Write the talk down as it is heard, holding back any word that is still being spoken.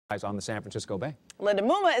on the San Francisco Bay. Linda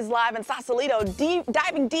Muma is live in Sausalito,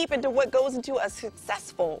 diving deep into what goes into a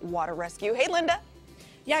successful water rescue. Hey, Linda.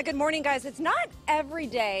 Yeah, good morning, guys. It's not every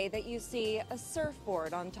day that you see a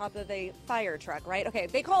surfboard on top of a fire truck, right? Okay,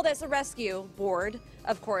 they call this a rescue board,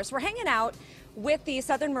 of course. We're hanging out with the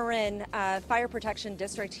Southern Marin Fire Protection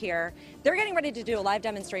District here. They're getting ready to do a live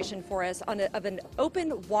demonstration for us of an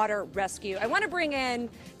open water rescue. I want to bring in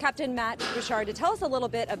Captain Matt Bouchard to tell us a little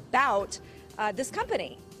bit about this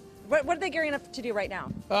company. What are they gearing up to do right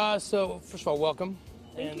now? So, first of all, welcome.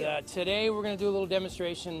 Thank you. Today we're going to do a little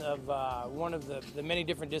demonstration of one of the many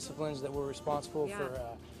different disciplines that we're responsible for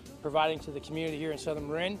providing to the community here in Southern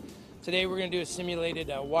Marin. Today we're going to do a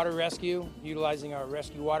simulated water rescue utilizing our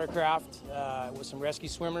rescue watercraft with some rescue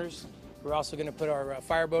swimmers. We're also going to put our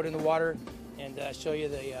fireboat in the water and show you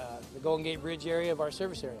the Golden Gate Bridge area of our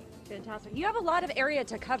service area. Fantastic. You have a lot of area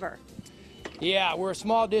to cover. Yeah, we're a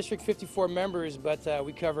small district, 54 members, but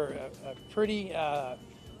we cover a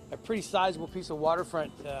pretty sizable piece of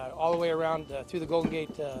waterfront all the way around through the Golden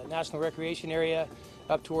Gate National Recreation Area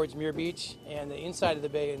up towards Muir Beach and the inside of the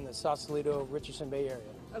bay in the Sausalito, Richardson Bay area.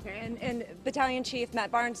 Okay, and Battalion Chief Matt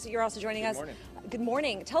Barnes, you're also joining us. Good morning. Good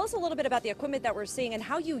morning. Tell us a little bit about the equipment that we're seeing and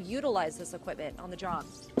how you utilize this equipment on the job.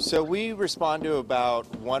 So we respond to about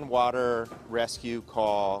one water rescue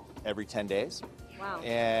call every 10 days. Wow.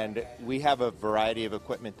 And we have a variety of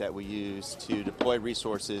equipment that we use to deploy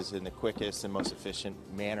resources in the quickest and most efficient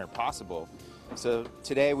manner possible. So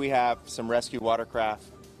today we have some rescue watercraft,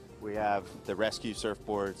 we have the rescue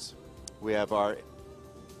surfboards, we have our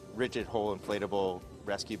rigid hull inflatable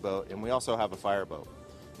rescue boat, and we also have a fireboat.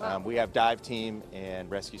 Wow. We have dive team and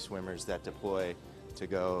rescue swimmers that deploy to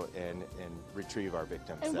go and retrieve our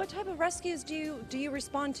victims. And what type of rescues do you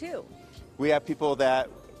respond to? We have people that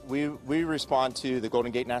we respond to the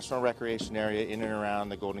Golden Gate National Recreation Area in and around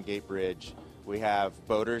the Golden Gate Bridge. We have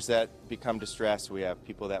boaters that become distressed. We have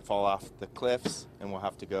people that fall off the cliffs and we'll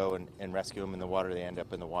have to go and rescue them in the water. They end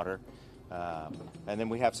up in the water. And then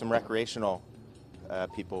we have some recreational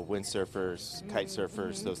people, windsurfers, kite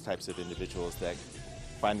surfers, those types of individuals that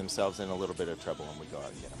find themselves in a little bit of trouble when we go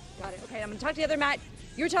out and get them. Got it. Okay, I'm going to talk to the other Matt.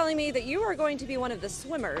 You're telling me that you are going to be one of the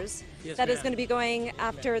swimmers that is going to be going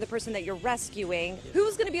after the person that you're rescuing.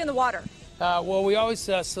 Who's going to be in the water? Well, we always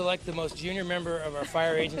select the most junior member of our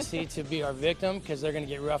fire agency to be our victim because they're going to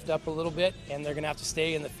get roughed up a little bit and they're going to have to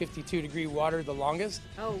stay in the 52-degree water the longest.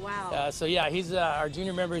 Oh, wow. So yeah, he's our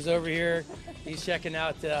junior member is over here. He's checking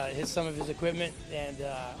out some of his equipment, and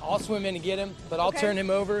I'll swim in and get him, but I'll turn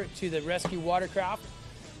him over to the rescue watercraft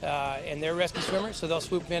and their rescue swimmers, so they'll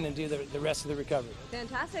swoop in and do the rest of the recovery.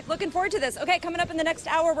 Fantastic. Looking forward to this. Okay, coming up in the next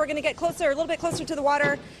hour, we're going to get closer, a little bit closer to the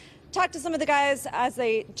water, talk to some of the guys as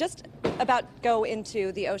they just about go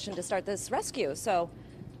into the ocean to start this rescue. So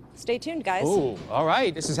stay tuned, guys. Ooh, all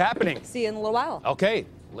right, this is happening. See you in a little while. Okay,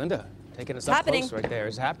 Linda, taking us up Happening. close right there.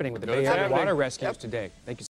 It's happening with the Bay Area Water Rescues today. Thank you.